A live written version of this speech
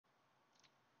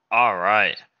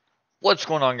Alright, what's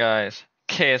going on guys?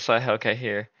 KSI Hellcat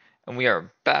here, and we are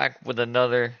back with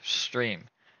another stream.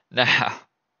 Now,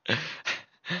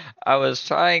 I was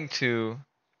trying to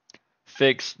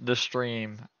fix the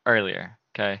stream earlier,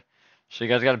 okay? So you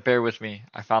guys gotta bear with me.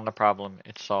 I found the problem,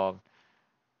 it's solved.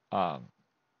 Now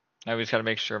we just gotta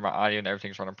make sure my audio and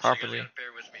everything's running properly.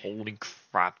 Holy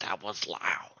crap, that was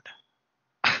loud.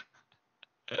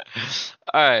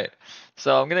 Alright,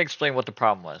 so I'm gonna explain what the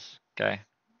problem was, okay?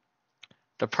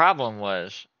 The problem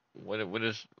was, why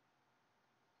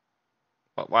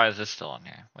is this still on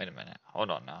here? Wait a minute.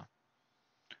 Hold on now.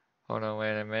 Hold on,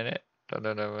 wait a minute.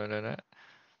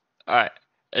 Alright.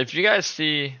 If you guys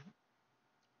see,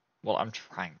 well, I'm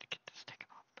trying to get this taken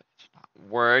off, but it's not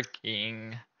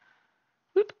working.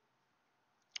 Whoop.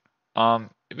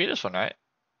 It'd be this one, right?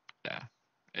 Yeah,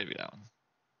 it'd be that one.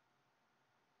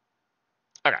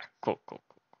 Okay, cool.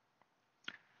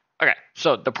 Okay,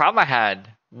 so the problem I had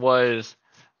was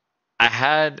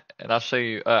and I'll show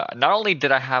you, not only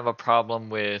did I have a problem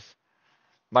with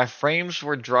my frames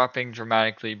were dropping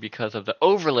dramatically because of the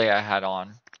overlay I had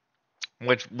on,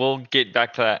 which we'll get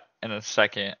back to that in a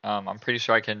second. I'm pretty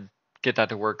sure I can get that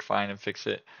to work fine and fix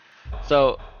it.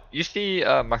 So you see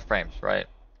my frames, right?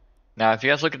 Now, if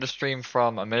you guys look at the stream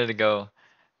from a minute ago,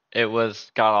 it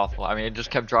was god awful. I mean, it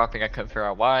just kept dropping. I couldn't figure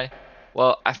out why.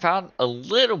 Well, I found a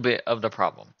little bit of the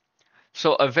problem.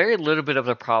 So a very little bit of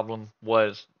the problem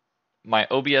was my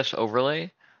OBS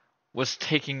overlay was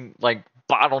taking, like,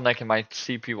 bottlenecking my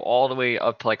CPU all the way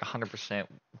up to like 100%.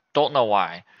 Don't know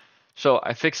why. So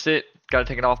I fixed it, got it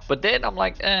taken off. But then I'm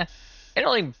like, it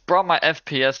only brought my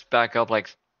FPS back up like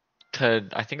to,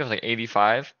 I think it was like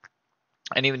 85.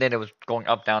 And even then it was going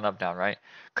up, down, right?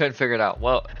 Couldn't figure it out.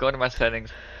 Well, go to my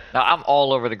settings. Now I'm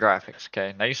all over the graphics,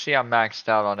 okay? Now you see I'm maxed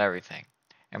out on everything.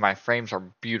 And my frames are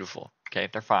beautiful, okay?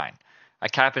 They're fine. I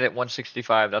cap it at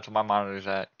 165. That's what my monitor's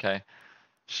at, okay?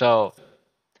 So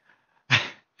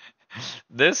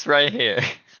this right here,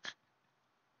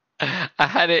 I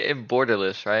had it in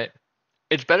borderless, right?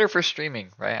 It's better for streaming,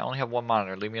 right? I only have one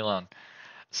monitor. Leave me alone.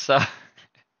 So,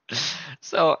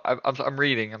 I'm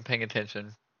reading. I'm paying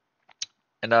attention,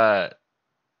 and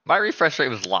my refresh rate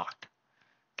was locked.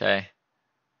 Okay,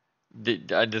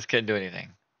 I just couldn't do anything.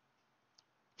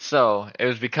 So it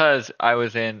was because I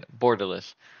was in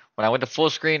borderless. When I went to full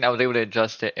screen, I was able to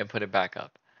adjust it and put it back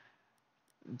up.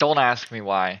 Don't ask me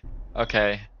why.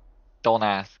 Okay, don't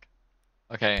ask.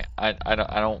 Okay, I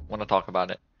don't want to talk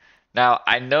about it. Now,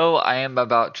 I know I am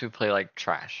about to play like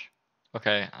trash.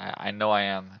 Okay, I know I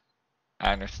am.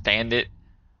 I understand it.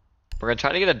 We're gonna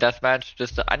try to get a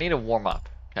deathmatch. I need to warm up.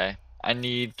 Okay, I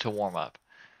need to warm up.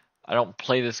 I don't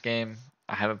play this game.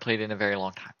 I haven't played it in a very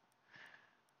long time.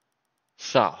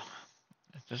 So,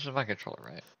 this is my controller,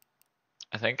 right?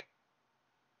 I think.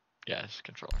 Yeah, it's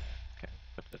controller. Okay,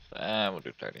 put this. We'll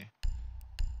do 30.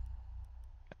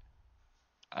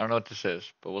 I don't know what this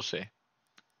is, but we'll see.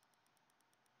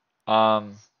 I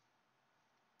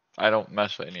don't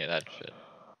mess with any of that shit.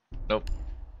 Nope.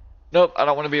 Nope, I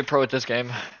don't want to be a pro at this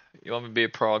game. You want me to be a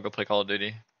pro, I'll go play Call of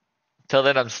Duty. Till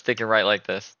then, I'm sticking right like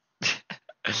this.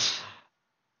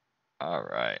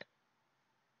 Alright.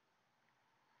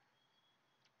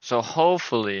 So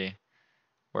hopefully,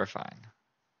 we're fine.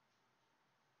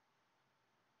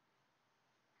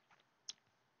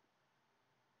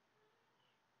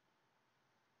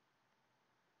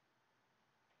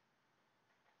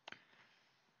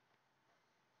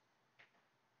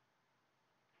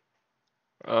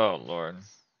 Oh lord.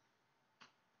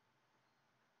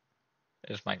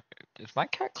 Is my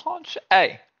cat clawing shit?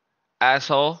 Hey,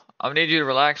 asshole! I'm gonna need you to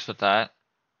relax with that.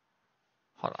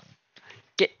 Hold on.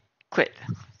 Quit.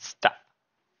 Stop.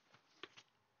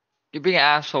 You're being an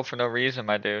asshole for no reason,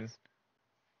 my dude.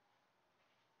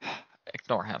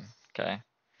 Ignore him, okay?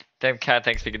 Damn cat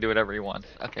thinks he can do whatever he wants.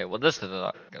 Okay, well this is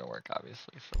not gonna work,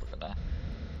 obviously. So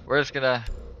we're just gonna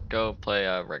go play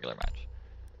a regular match.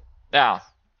 Now,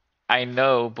 I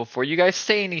know before you guys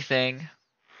say anything,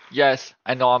 yes,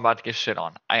 I know I'm about to get shit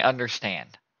on. I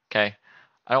understand. Okay?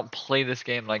 I don't play this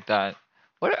game like that.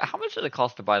 How much does it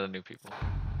cost to buy the new people?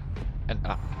 And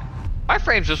my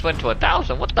frames just went to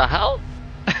 1,000. What the hell?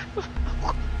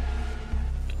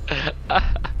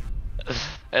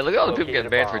 Hey, look at all the people getting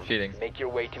banned for cheating. Make your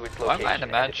way to its Why am I in a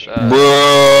match?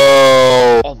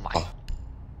 Bro! Oh my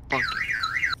fucking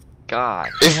god.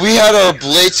 If we had our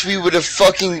blitz, we would have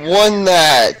fucking won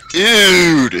that,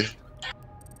 dude!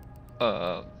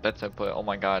 That's input. Oh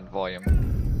my god, volume.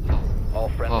 All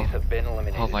friendlies have been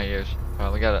eliminated. Oh my ears.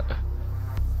 We gotta.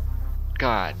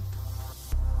 God.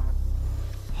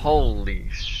 Holy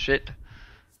shit.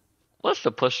 What's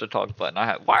the push to talk button I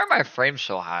have? Why are my frames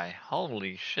so high?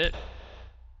 Holy shit.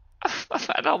 I'm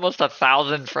at almost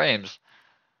 1,000 frames.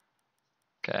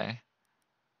 Okay.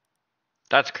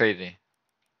 That's crazy.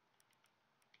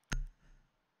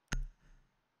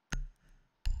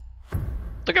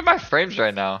 Look at my frames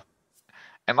right now.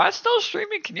 Am I still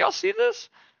streaming? Can y'all see this?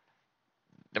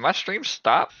 Did my stream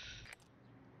stop?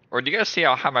 Or do you guys see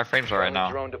how high my frames are right now?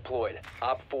 Drone deployed.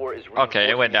 Op 4 is Okay,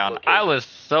 it went down. I was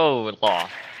so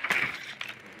lost.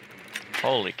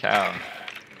 Holy cow.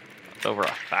 It's over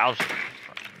 1,000 for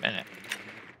a minute.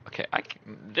 Okay,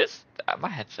 my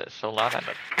headset is so loud I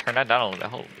had to turn that down a little bit.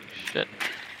 Holy shit.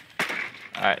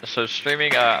 Alright, so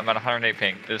streaming, I'm at 108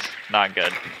 ping. This is not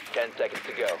good. 10 seconds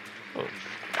to go. Oh,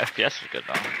 FPS is good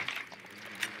though.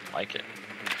 Like it.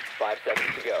 5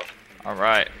 seconds to go.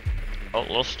 Alright. Oh,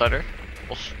 little stutter.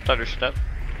 Little stutter step.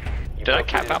 You've Did I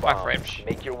cap located a out my bomb. frames?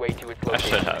 Make your way to its I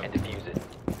should location have. and defuse it.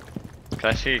 Cause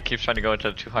I see it keeps trying to go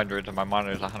into the 200s and my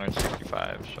monitor is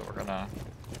 165, so we're gonna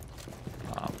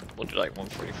we'll do like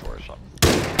 144 or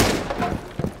something.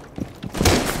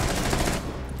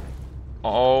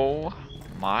 Oh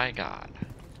my god.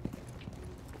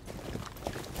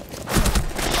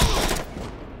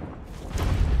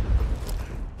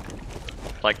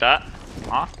 Like that?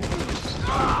 Huh?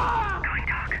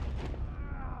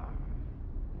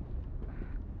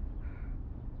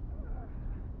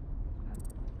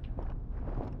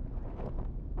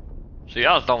 So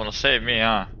y'all don't want to save me,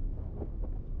 huh?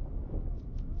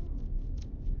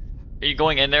 Are you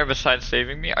going in there besides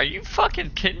saving me? Are you fucking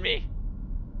kidding me?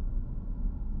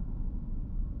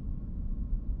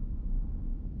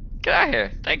 Get out of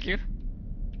here. Thank you.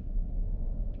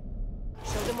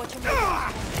 Show them what you made.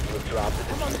 You have dropped the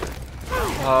diffuser.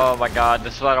 Oh my god,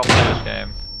 this is why I don't play this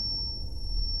game.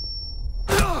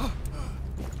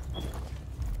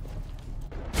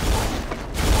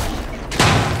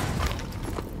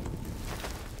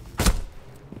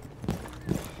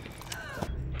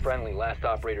 Friendly, last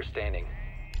operator standing.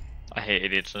 I hate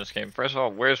idiots in this game. First of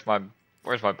all, where's my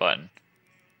button?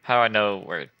 How do I know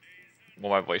what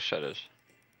my voice chat is?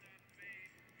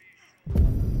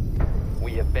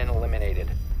 We have been eliminated.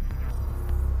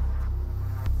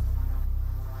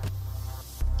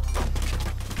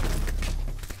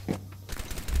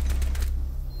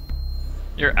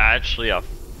 You're actually a.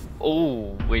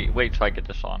 Oh, wait till I get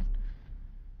this on.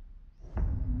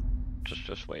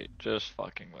 Just wait. Just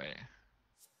fucking wait.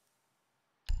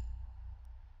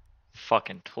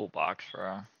 Fucking toolbox,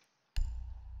 bro.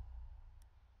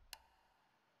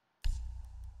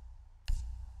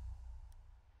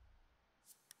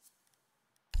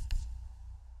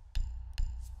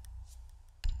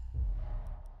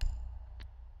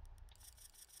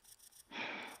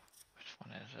 Which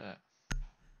one is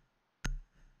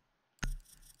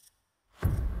it?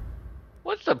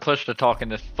 What's the push to talk in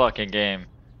this fucking game?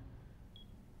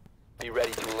 Be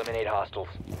ready to eliminate hostiles.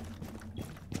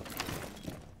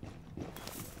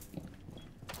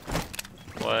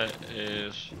 What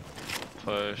is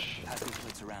push Passing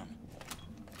plates around.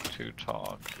 to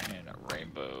talk in a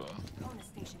rainbow? Bonus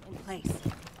station in place.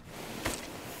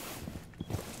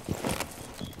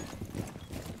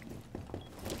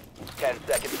 Ten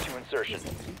seconds to insertion.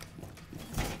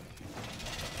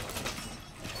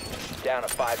 Down to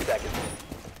 5 seconds.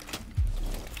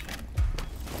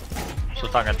 So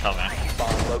it's not gonna tell me.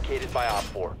 Bomb located by Op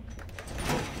 4.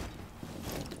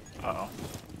 Uh oh.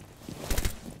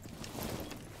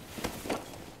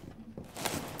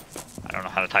 I don't know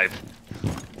how to type.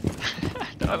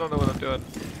 I don't know what I'm doing.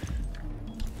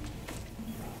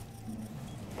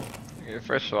 Okay,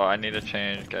 first of all, I need to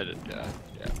change. Gadget. Yeah.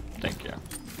 Thank you.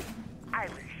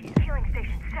 Iris, healing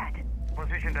station set.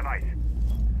 Position device.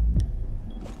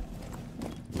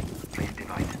 Place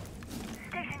device.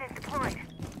 Station is deployed.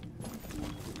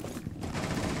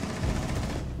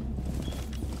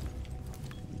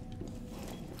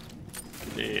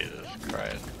 Jesus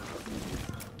Christ.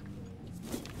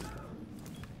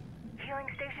 Healing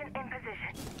station in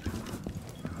position.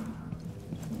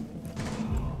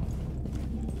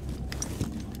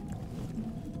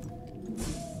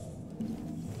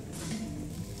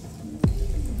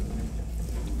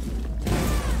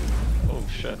 Oh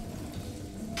shit.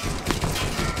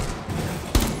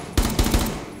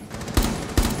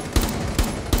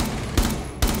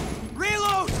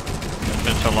 Reload! It's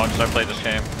been so long since I played this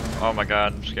game. Oh my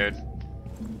god, I'm scared.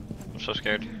 I'm so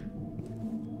scared.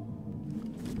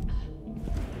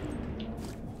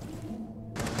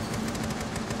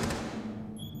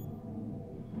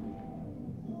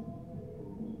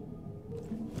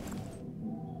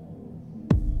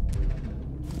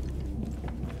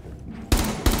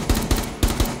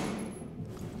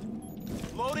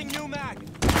 Loading new mag.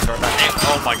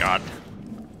 Oh my god.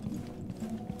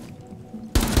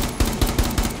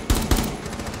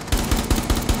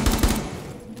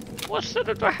 What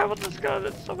setup do I have on this gun?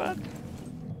 It's so bad.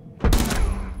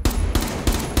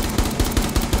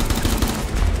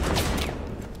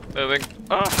 Moving.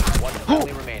 Oh. One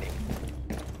friendly remaining.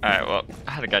 Alright, well,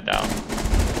 I had a guy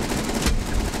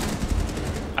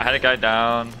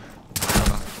down.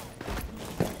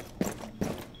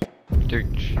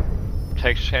 Dude,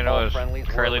 text channel All is friendlies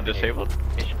were currently eliminated.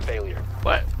 disabled. Mission failure.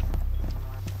 What?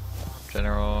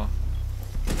 General.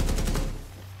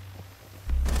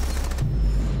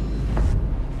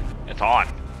 It's on.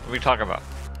 What are we talking about?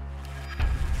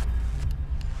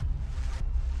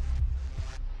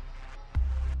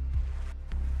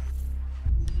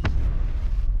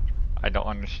 I don't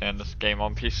understand this game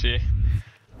on PC.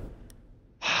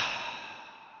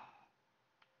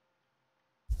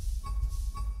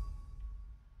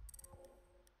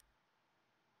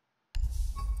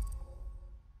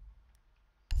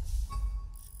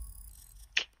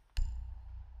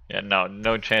 Yeah,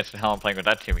 no chance in hell I'm playing with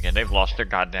that team again. They've lost their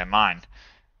goddamn mind.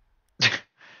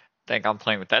 Think I'm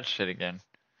playing with that shit again.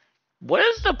 What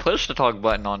is the push to talk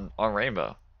button on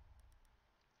Rainbow?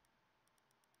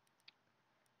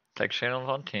 Text channels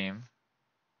on team.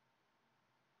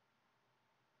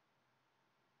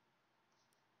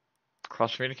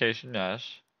 Cross communication, yes.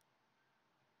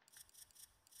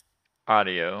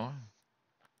 Audio.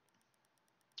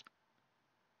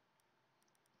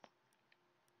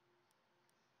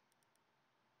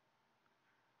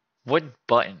 What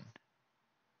button?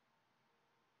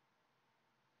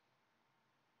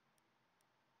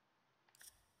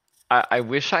 I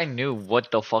wish I knew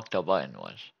what the fuck the button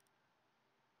was.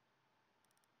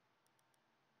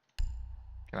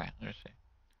 Alright, let me see.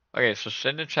 Okay, so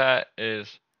send to chat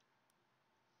is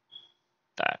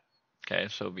that. Okay,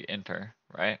 so it'll be enter,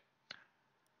 right?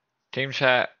 Team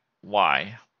chat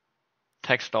Y.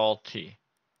 Text all T.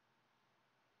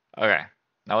 Okay,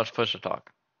 now let's push to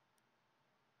talk.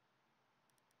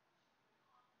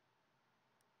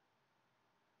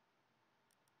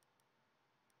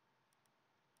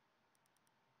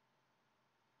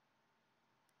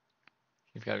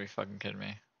 You've got to be fucking kidding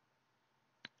me.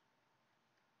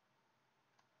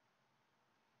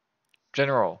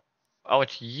 General. Oh,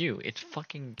 it's you. It's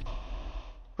fucking.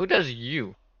 Who does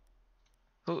you?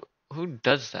 Who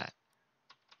does that?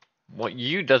 What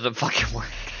you doesn't fucking work.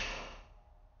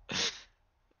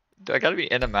 Do I gotta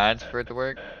be in a match for it to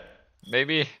work?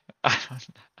 Maybe? I don't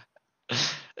know.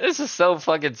 This is so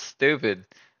fucking stupid.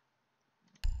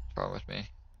 What's wrong with me?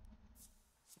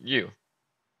 You.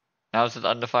 Now this is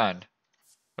undefined.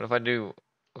 What if I do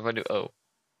O?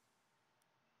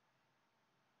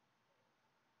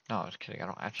 No, I was kidding. I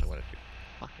don't actually want to do.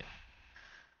 Fuck it.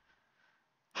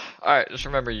 Alright, just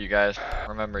remember you guys.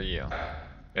 Remember you.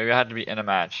 Maybe I had to be in a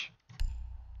match.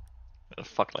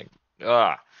 Fuck like.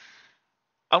 Ugh.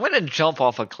 I'm gonna jump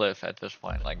off a cliff at this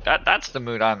point. Like that's the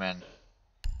mood I'm in.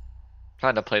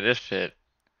 Trying to play this shit.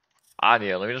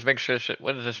 Audio. Let me just make sure shit.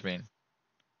 What does this mean?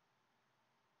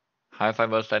 Hi-fi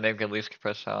most dynamic and least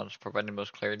compressed sounds, providing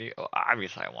most clarity. Oh,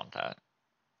 obviously I want that.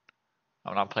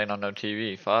 I'm not playing on no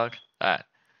TV. Fuck that.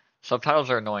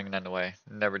 Subtitles are annoying in any way.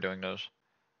 Never doing those.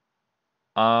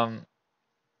 So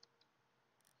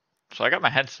I got my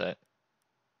headset.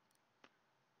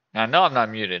 Now I know I'm not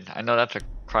muted. I know that's a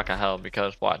crock of hell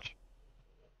because watch.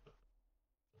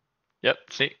 Yep,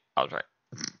 see? I was right.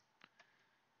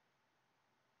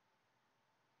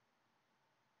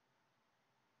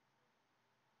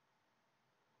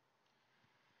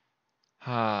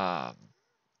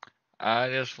 I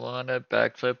just want to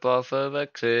backflip off of a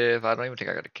cliff. I don't even think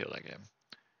I got to kill that game.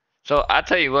 So I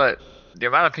tell you what, the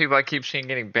amount of people I keep seeing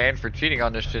getting banned for cheating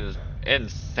on this shit is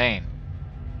insane.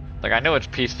 Like I know it's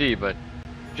PC, but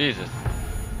Jesus.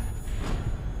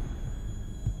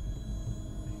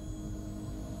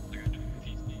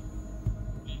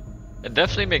 It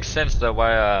definitely makes sense though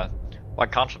why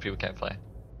console people can't play.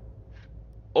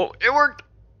 Oh, it worked.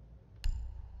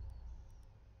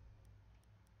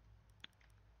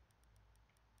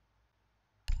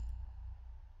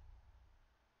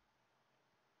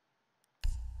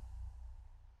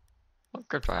 What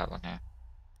grip do I have on here?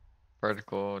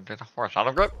 Vertical, there's a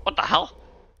horizontal grip? What the hell?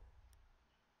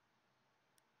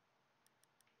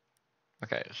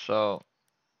 Okay, so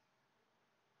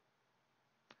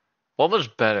what was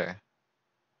better?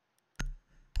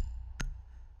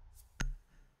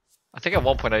 I think at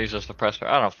one point I used a suppressor.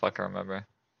 I don't fucking remember.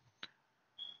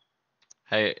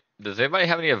 Hey, does anybody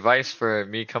have any advice for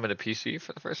me coming to PC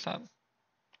for the first time?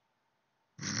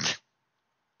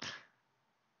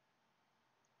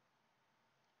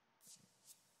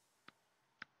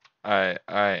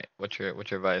 Alright. What's your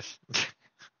advice?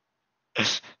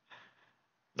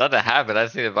 Not to have it. I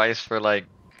just need advice for like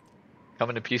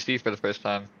coming to PC for the first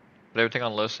time. Put everything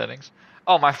on low settings.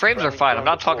 Oh, my frames are Friendly fine. drone I'm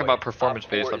not talking deployed. about performance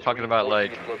Op based. 4 I'm is talking about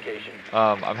like relocating its location.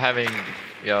 I'm having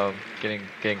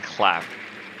getting clapped.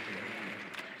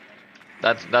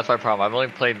 That's my problem. I've only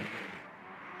played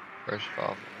first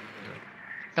off.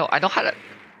 No, I know how to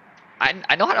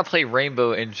I know how to play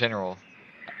Rainbow in general.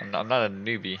 I'm not a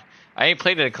newbie. I ain't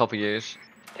played it in a couple years.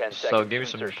 10 So seconds give me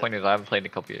to some insertion. pointers. I haven't played in a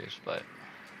couple years, but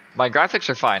my graphics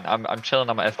are fine. I'm chilling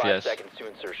on my 5 FPS. seconds to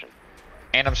insertion.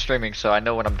 And I'm streaming, so I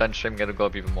know when I'm done streaming it'll go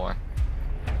up even more.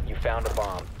 You found a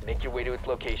bomb. Make your way to its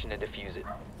location and defuse it.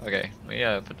 Okay, let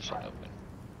me put this on open.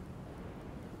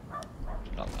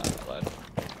 Not that loud.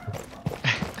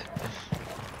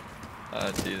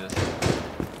 Oh Jesus.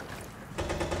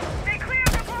 Stay clear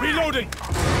of the blast! Reloading!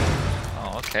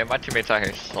 Oh, okay, my teammates out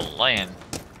here slaying.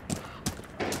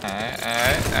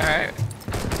 Alright.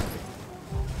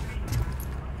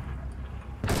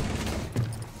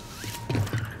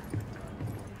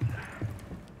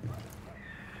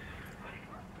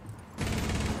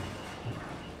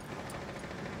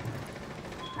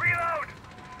 Reload!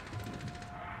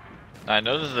 I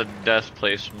know this is a death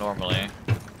place normally.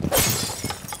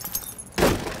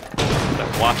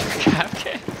 But watch the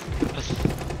captain.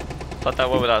 Thought that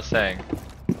went without saying.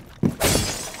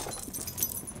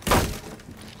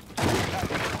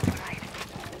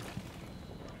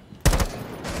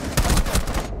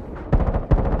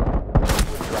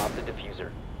 Drop the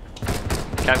diffuser.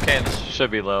 Capcan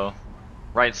should be low.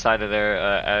 Right side of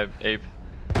there, Ape.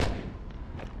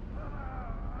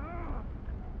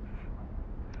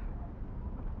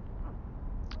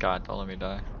 God, don't let me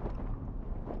die.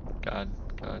 God.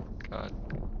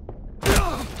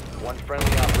 One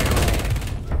friendly operator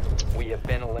remaining. We have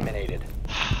been eliminated.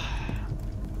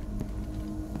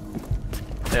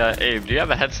 Yeah, Abe, do you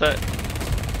have a headset?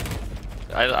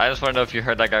 I just want to know if you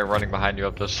heard that guy running behind you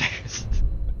up those stairs.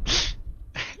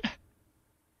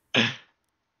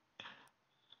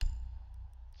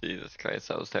 Jesus Christ,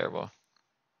 that was terrible.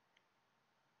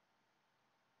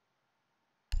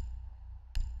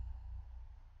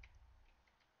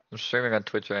 I'm streaming on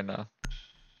Twitch right now.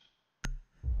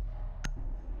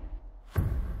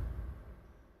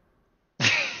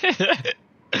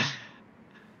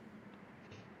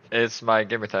 It's my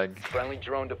gamer tag. Friendly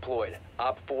drone deployed.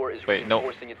 Op 4 is Wait, no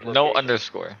reinforcing its location. no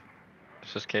underscore.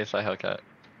 It's just KSI Hellcat.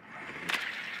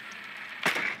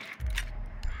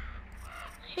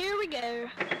 Here we go.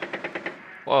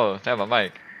 Whoa, damn my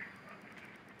mic.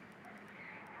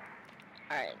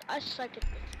 Alright, I suck at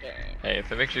this game. Hey, if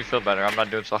it makes you feel better, I'm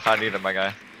not doing so hot either, my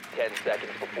guy. 10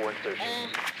 seconds before insertion.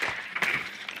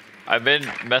 I've been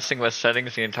messing with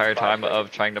settings the entire time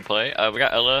of trying to play. We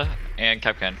got Ella and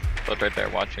Capcan, both right there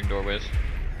watching doorways.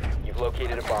 You've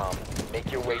located a bomb.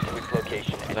 Make your way to its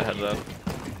location and Just a heads up.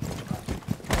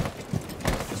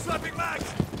 Slapping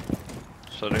mags!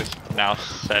 So there's now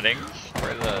settings.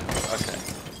 Where the okay.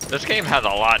 This game has a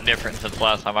lot different since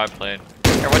last time I played.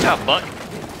 Here, watch out, Buck.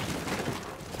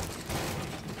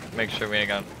 Make sure we ain't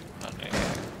got nothing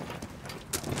here.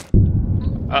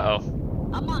 Uh-oh.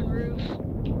 I'm on roof.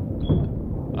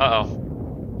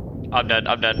 Uh-oh. I'm dead.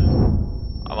 I'm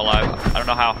alive. I don't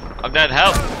know how. I'm dead.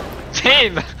 Help!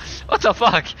 Team! What the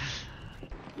fuck?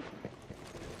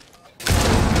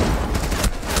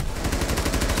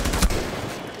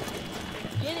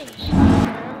 Getting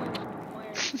shot.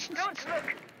 Don't look!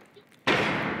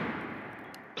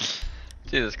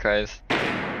 Jesus Christ.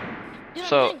 Dude,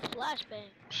 So- I'm getting flashbang.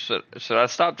 Should I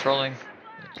stop trolling?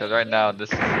 Because right now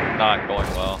this is not going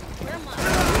well. Where am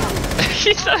I?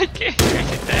 He's not getting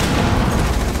anything.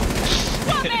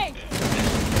 Coming!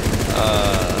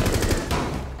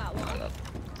 Got one.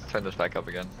 Let's turn this back up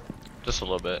again. Just a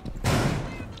little bit.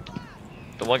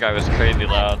 The one guy was crazy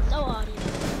loud. No audio.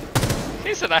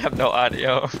 He said I have no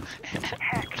audio.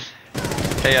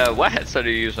 Hey, what headset are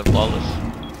you using, Flawless?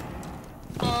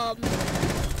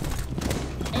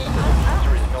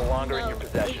 Diffuser is no longer in your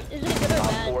possession. Is it good or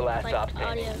Op bad? 4 last Like, stop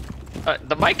standing. audio.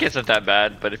 The mic isn't that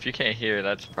bad, but if you can't hear,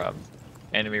 that's a problem.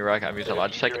 Enemy rock, I'm using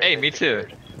Logitech. Hey, me too.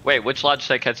 Wait, which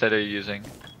Logitech headset are you using?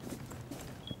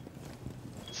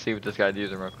 Let's see what this guy's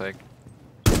using real quick.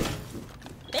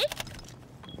 Me?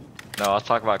 No, I'll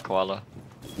talk about Koala.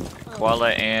 Oh.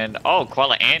 Koala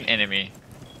and Enemy.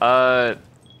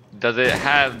 Does it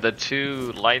have the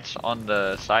two lights on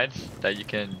the sides that you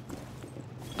can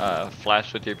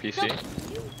flash with your PC?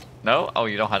 No? Oh,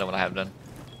 you don't have the one I have then.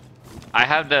 I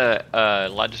have the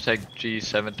Logitech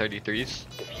G733s.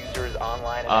 Diffuser is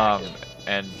online and active.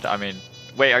 And I mean,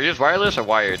 wait, are yours wireless or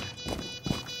wired?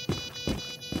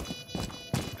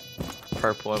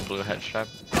 purple and blue head strap.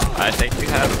 I think you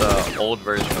have the old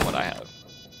version of what I have.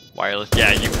 Wireless.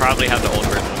 Yeah, you probably have the old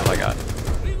version of what I got.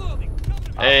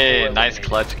 Hey, nice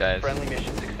clutch, guys. Friendly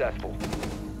mission successful.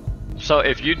 So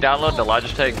if you download the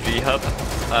Logitech V Hub,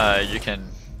 you can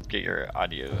get your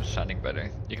audio sounding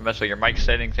better. You can mess with your mic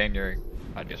settings and your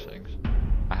audio settings.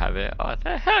 I have it. Oh,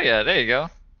 hell yeah, there you go.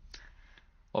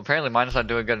 Well, apparently mine's not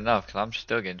doing good enough because I'm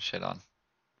still getting shit on.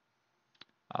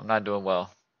 I'm not doing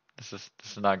well. This is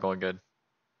not going good.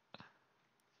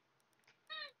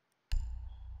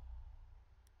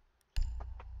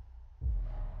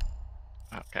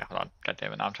 Okay, hold on. God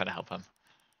damn it, now I'm trying to help him.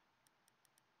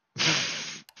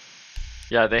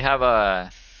 Yeah, they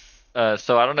have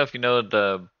so I don't know if you know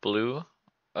the Blue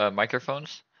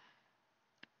microphones.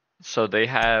 So they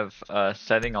have a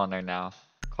setting on there now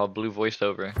called Blue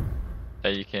VoiceOver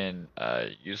that you can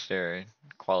use their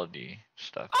quality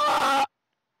stuff.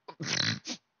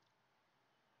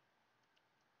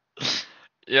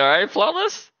 You alright,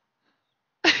 Flawless?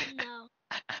 No.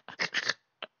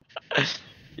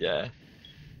 Yeah.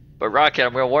 But Rocket,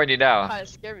 I'm gonna warn you now. Kinda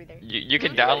scared me there. You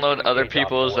can download other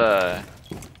people's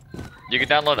you can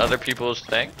download other people's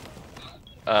thing,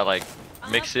 like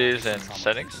mixes and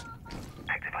settings.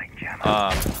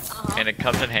 And it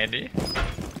comes in handy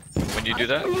when you do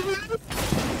that,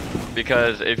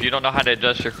 because if you don't know how to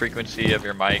adjust your frequency of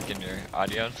your mic and your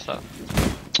audio and stuff,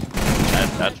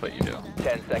 that's what you do.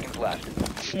 10 seconds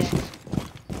left. Yeah.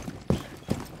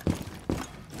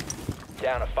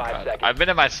 Down to 5 seconds. I've been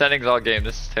in my settings all game.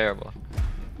 This is terrible.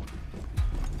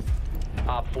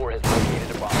 Op 4 has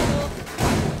located a bomb.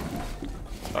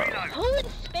 Who is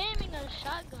spamming a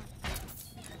shotgun?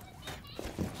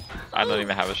 I don't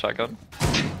even have a shotgun.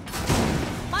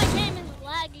 My game is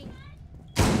lagging.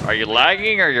 Are you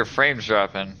lagging or your frames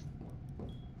dropping?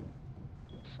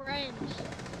 Frames.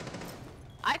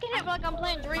 I can hit like I'm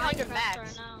playing 300 Minecraft max.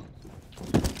 right now.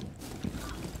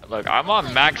 Look, I'm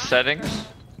on max settings.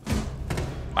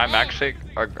 My max sig.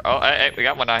 Oh, hey, we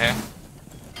got one out here.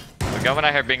 We got one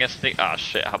out here being a sneak. Oh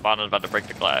shit, Habana's about to break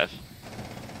the glass.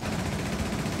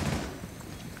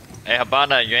 Hey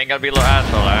Habana, you ain't gotta be a little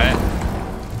asshole,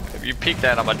 alright? If you peek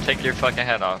that, I'm gonna take your fucking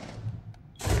head off.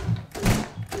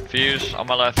 Fuse on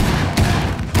my left.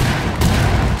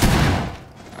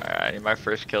 Alright, I need my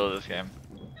first kill of this game.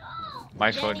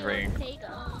 My phone's ringing.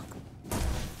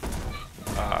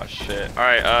 Oh shit.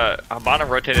 Alright, Habana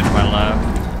rotated to my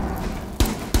left.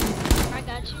 I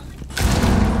got you.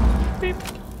 Beep.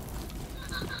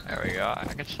 There we go. I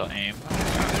can still aim.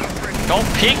 Don't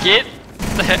peek it!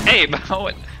 Hey,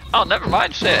 oh, never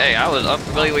mind. Shit. Hey, I was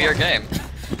unfamiliar with your game.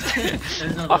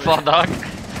 My fault, dog.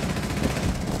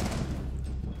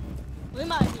 We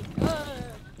might be good.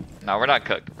 No, we're not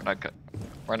cooked. We're not cooked.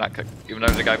 We're not cooked. Even though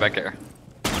there's a guy back there.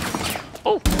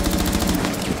 Oh!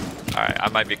 Alright, I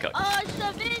might be cooked. Oh,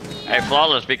 Savinia. Hey,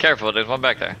 Flawless, be careful. There's one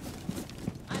back there.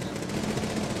 I know.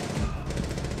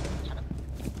 Shut up.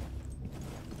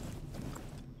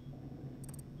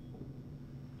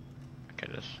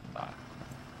 Okay, this.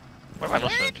 What am I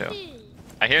listening to? Where is he?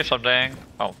 I hear something.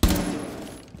 Oh.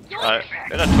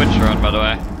 There's a Twitch run, by the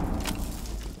way.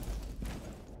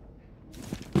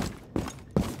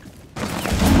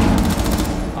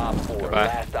 Op 4, Goodbye.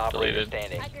 last operator Deleted.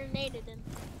 standing. I grenaded him.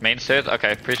 Main stairs?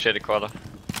 Okay, appreciate it, Quada.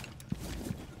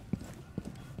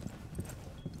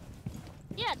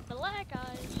 Yeah, black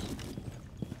eyes.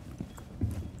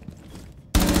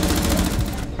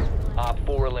 Op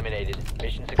 4 eliminated.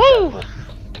 Mission successful.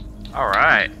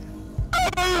 Alright.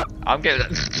 I'm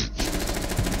getting.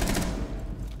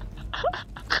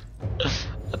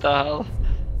 What the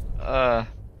hell?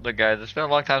 Look, guys, it's been a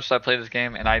long time since I played this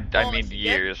game, and I mean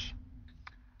years.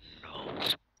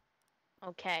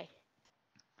 Okay.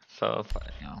 So,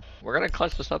 you know, we're gonna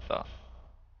clutch this up, though.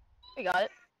 We got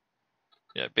it.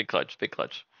 Yeah, big clutch, big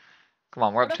clutch. Come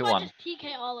on, we're up What if I 2-1. just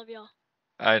PK all of y'all?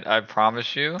 I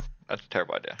promise you, that's a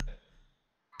terrible idea.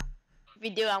 If you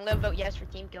do, I'm gonna vote yes for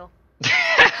team kill.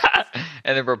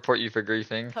 And then report you for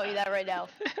griefing. Tell you that right now.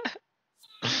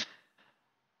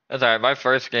 That's alright. My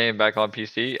first game back on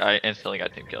PC, I instantly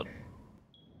got team killed.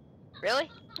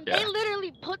 Really? Yeah. They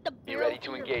literally put the Be ready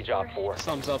to engage Op 4.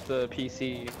 Sums up the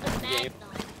PC game.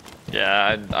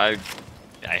 Yeah, I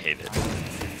hate it.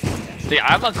 See,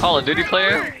 I'm a Call of Duty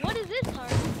player, What is this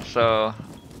card? so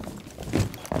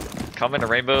coming to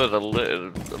Rainbow is a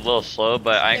little slow,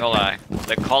 but I ain't gonna lie.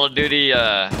 The Call of Duty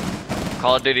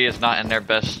is not in their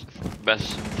best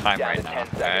time Down right to now.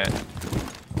 10 seconds. Alright,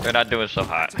 they're not doing so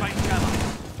hot. Oh,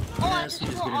 I just he's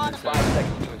flew getting on this him. 5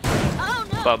 seconds to insert. Oh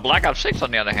no! But Black Ops 6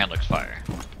 on the other hand looks fire.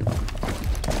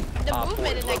 The Op 4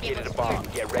 movement has in that game located a is bomb.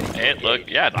 weird. Get ready to It look,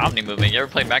 engage. yeah, the Omni movement. You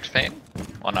ever play Max Payne?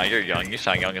 Well, no, you're young. You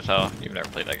sound young as hell. You've never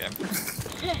played that game.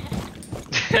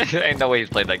 Ain't no way he's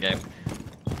played that game.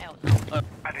 Hell no.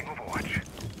 Adding Overwatch.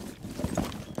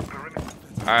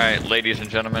 Alright, ladies and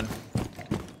gentlemen.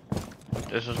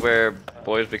 This is where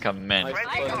boys become men. Nice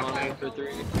play, Mono, for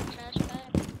 3. Trash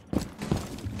bag.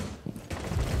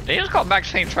 Did he just call Max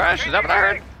saying trash? Is that what I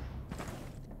heard?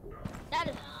 That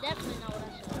is definitely not what I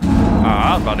said. Oh,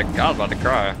 I was about to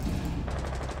cry.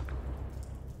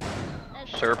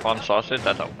 That's Syrup on sausage?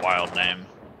 That's a wild name.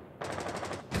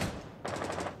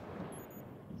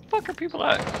 Fuck are people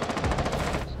at?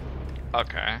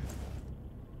 Okay.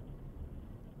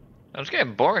 It's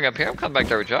getting boring up here. I'm coming back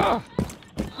to our job.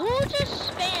 Who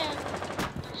just spammed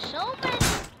so many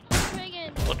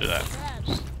friggin' We'll do that.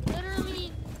 traps?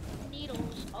 Literally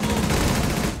needles.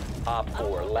 Oh, Op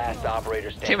 4, last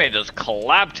operator standing. Teammate just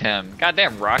clapped him.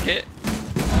 Goddamn rocket.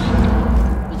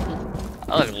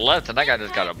 I looked left and that guy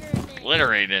just got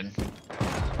obliterated.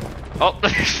 Oh.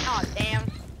 Oh damn.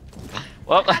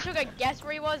 Well, I took a guess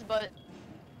where he was, but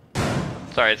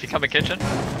sorry, is he coming kitchen?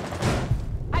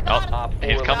 I got him. Op 4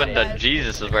 He's coming to guys.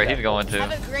 Jesus is where he's going Have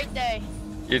to. a great day.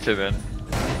 You too, man.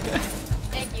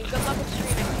 Thank you. Good luck with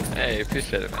streaming. Hey,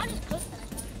 appreciate it, I man. just clicked that.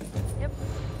 Yep.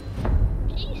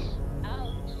 Peace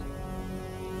out.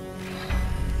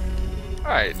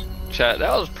 Alright, chat,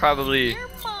 that was probably Your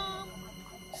mom.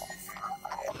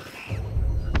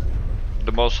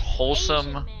 the most Asian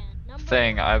wholesome man, number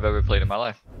thing one. I've ever played in my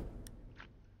life.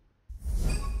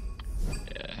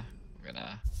 Yeah, I'm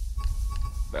gonna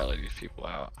barely these people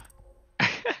out.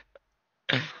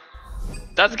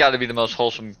 That's gotta be the most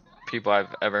wholesome people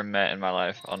I've ever met in my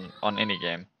life on any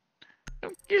game.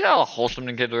 You know how wholesome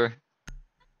the kids were?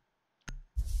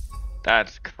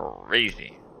 That's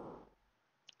crazy.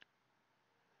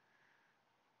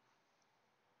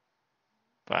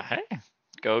 But hey,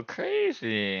 go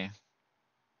crazy.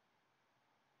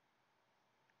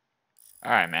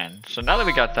 Alright, man. So now that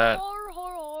we got that.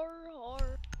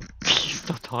 Horror. He's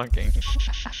still talking.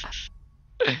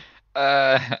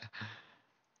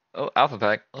 Oh, Alpha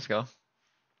Pack. Let's go.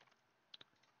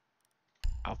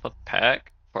 Alpha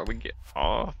Pack before we get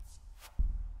off.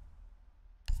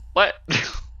 What?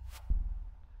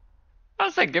 I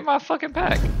was like, get my fucking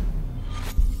pack.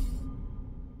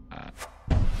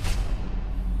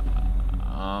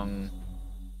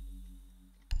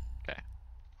 Okay.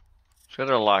 Let's go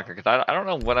to the locker because I don't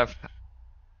know what I've.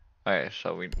 Alright,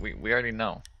 so we already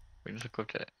know. We just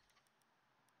equipped it.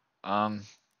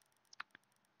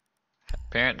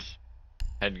 Parents,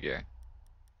 headgear,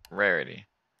 rarity.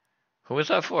 Who was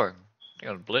that for? You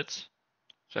got Blitz? Is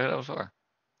that who that was for?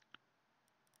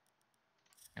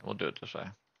 Yeah, we'll do it this way.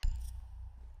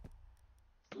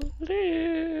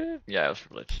 Blitz. Yeah, it was for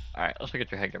Blitz. Alright, let's look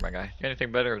at your headgear, my guy. You got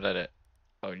anything better or is that it?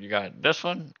 Oh, you got this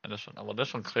one and this one. Oh, well,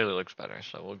 this one clearly looks better,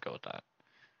 so we'll go with that.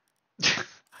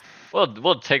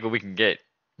 We'll take what we can get,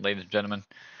 ladies and gentlemen.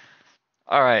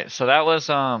 Alright, so that was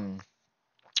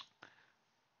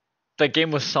that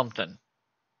game was something.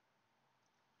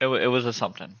 It was a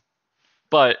something.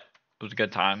 But it was a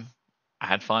good time. I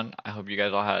had fun. I hope you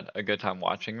guys all had a good time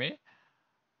watching me.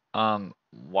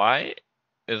 Why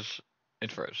is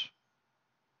it first?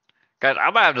 Guys, I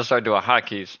might have to start doing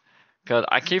hotkeys. Because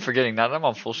I keep forgetting now that I'm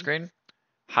on full screen.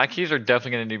 Hotkeys are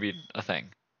definitely going to need to be a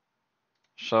thing.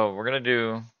 So we're going to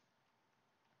do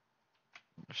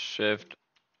shift.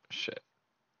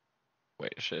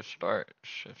 Wait, shift start,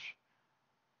 shift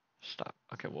stop.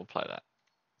 Okay, we'll apply that.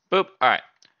 Boop. Alright.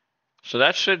 So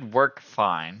that should work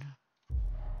fine.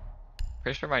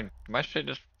 Pretty sure my shit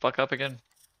just fuck up again.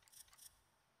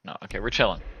 No, okay, we're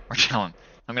chilling. We're chilling.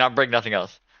 I mean, I'll break nothing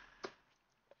else.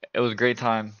 It was a great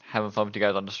time having fun with you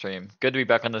guys on the stream. Good to be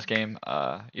back on this game.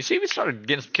 You see, we started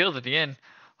getting some kills at the end.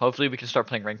 Hopefully, we can start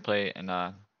playing rank play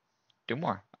and do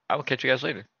more. I will catch you guys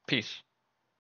later. Peace.